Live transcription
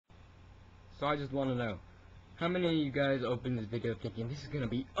So I just want to know, how many of you guys opened this video thinking this is gonna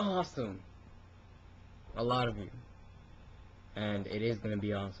be awesome? A lot of you. And it is gonna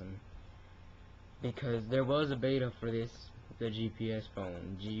be awesome. Because there was a beta for this, the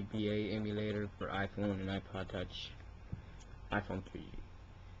GPSphone, GPA emulator for iPhone and iPod Touch, iPhone 3.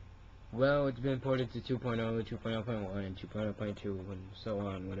 Well, it's been ported to 2.0, 2.0.1, and 2.0.2, and so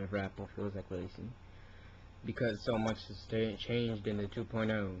on, whenever Apple feels like releasing. Because so much has changed in the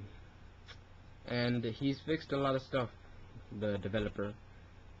 2.0. And he's fixed a lot of stuff, the developer.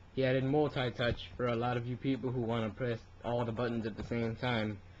 He added multi-touch for a lot of you people who want to press all the buttons at the same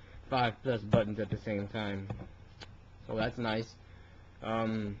time. 5+ buttons at the same time. So that's nice.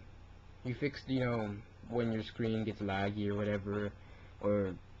 You fixed, when your screen gets laggy or whatever,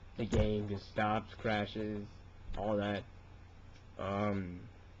 or the game just stops, crashes, all that.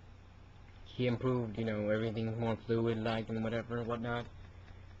 He improved, everything's more fluid-like and whatever, whatnot.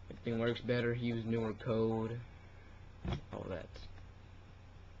 Everything works better. He used newer code, all that.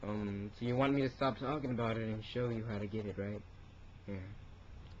 So you want me to stop talking about it and show you how to get it, right? Yeah.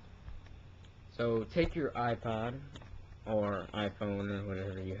 So take your iPod or iPhone or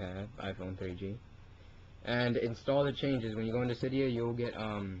whatever you have, iPhone 3G, and install the changes. When you go into Cydia, you'll get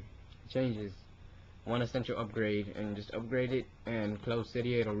changes. One essential upgrade, and just upgrade it and close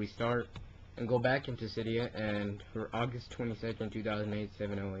Cydia. It'll restart and go back into Cydia. And for August 22nd, 2008,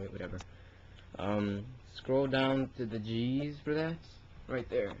 708, whatever. Scroll down to the G's for that, right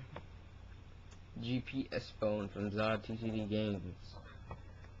there. GPSphone from Zod TCD Games.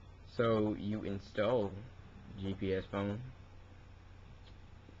 So you install GPSphone.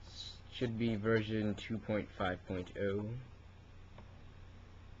 Should be version 2.5.0,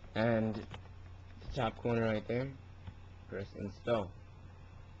 and the top corner right there, press install.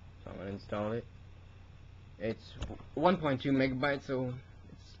 So I'm gonna install it. It's 1.2 megabytes, so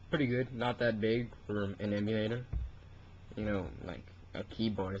it's pretty good. Not that big for an emulator. Like a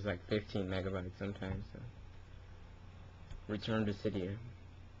keyboard is like 15 megabytes sometimes. So return to Cydia.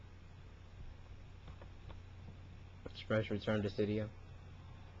 Press return to Cydia,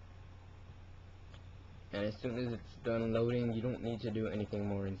 and as soon as it's done loading, you don't need to do anything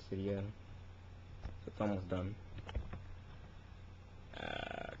more in Cydia. So it's almost done.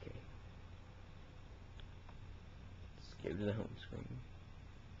 Okay. Let's go to the home screen.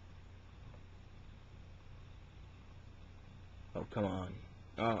 Oh, come on.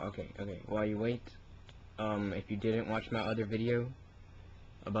 Oh, okay. While you wait, if you didn't watch my other video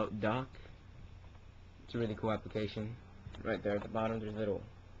about Dock, it's a really cool application. Right there at the bottom, there's a little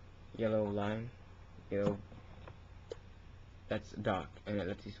yellow line. That's Dock, and it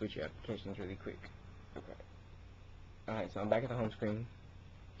lets you switch your applications really quick. Okay. Alright, so I'm back at the home screen.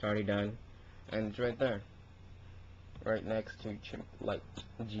 It's already done. And it's right there. Right next to Chimp Light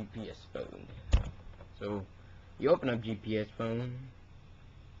GPSphone. So, you open up GPSphone,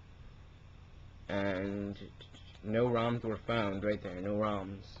 and no ROMs were found right there. No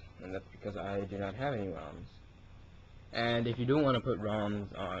ROMs. And that's because I do not have any ROMs. And if you do want to put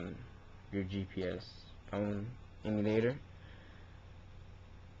ROMs on your GPSphone emulator,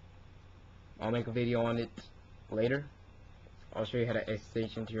 I'll make a video on it later. I'll show you how to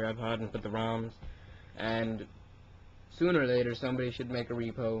SSH into your iPod and put the ROMs. And sooner or later, somebody should make a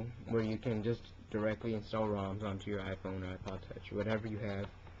repo where you can just directly install ROMs onto your iPhone or iPod Touch, or whatever you have.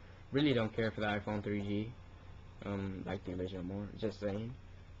 Really don't care for the iPhone 3G, like the original more. Just saying.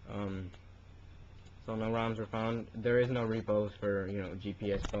 So no ROMs were found. There is no repos for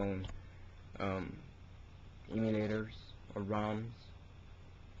GPSphone emulators or ROMs.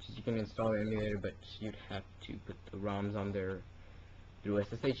 Just you can install the emulator, but you'd have to put the ROMs on there through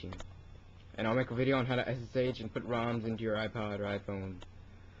SSHing. And I'll make a video on how to SSH and put ROMs into your iPod or iPhone.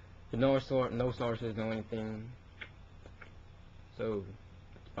 But no sources, no anything. So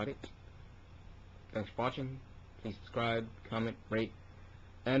that's about it. Thanks for watching. Please subscribe, comment, rate.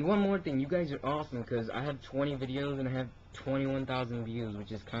 And one more thing, you guys are awesome, because I have 20 videos and I have 21,000 views,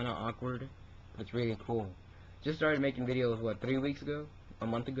 which is kind of awkward, but it's really cool. Just started making videos, what, 3 weeks ago? A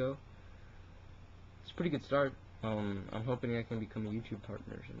month ago? It's a pretty good start. I'm hoping I can become a YouTube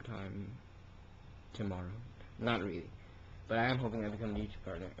partner sometime tomorrow. Not really, but I am hoping I become a YouTube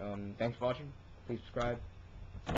partner. Thanks for watching. Please subscribe.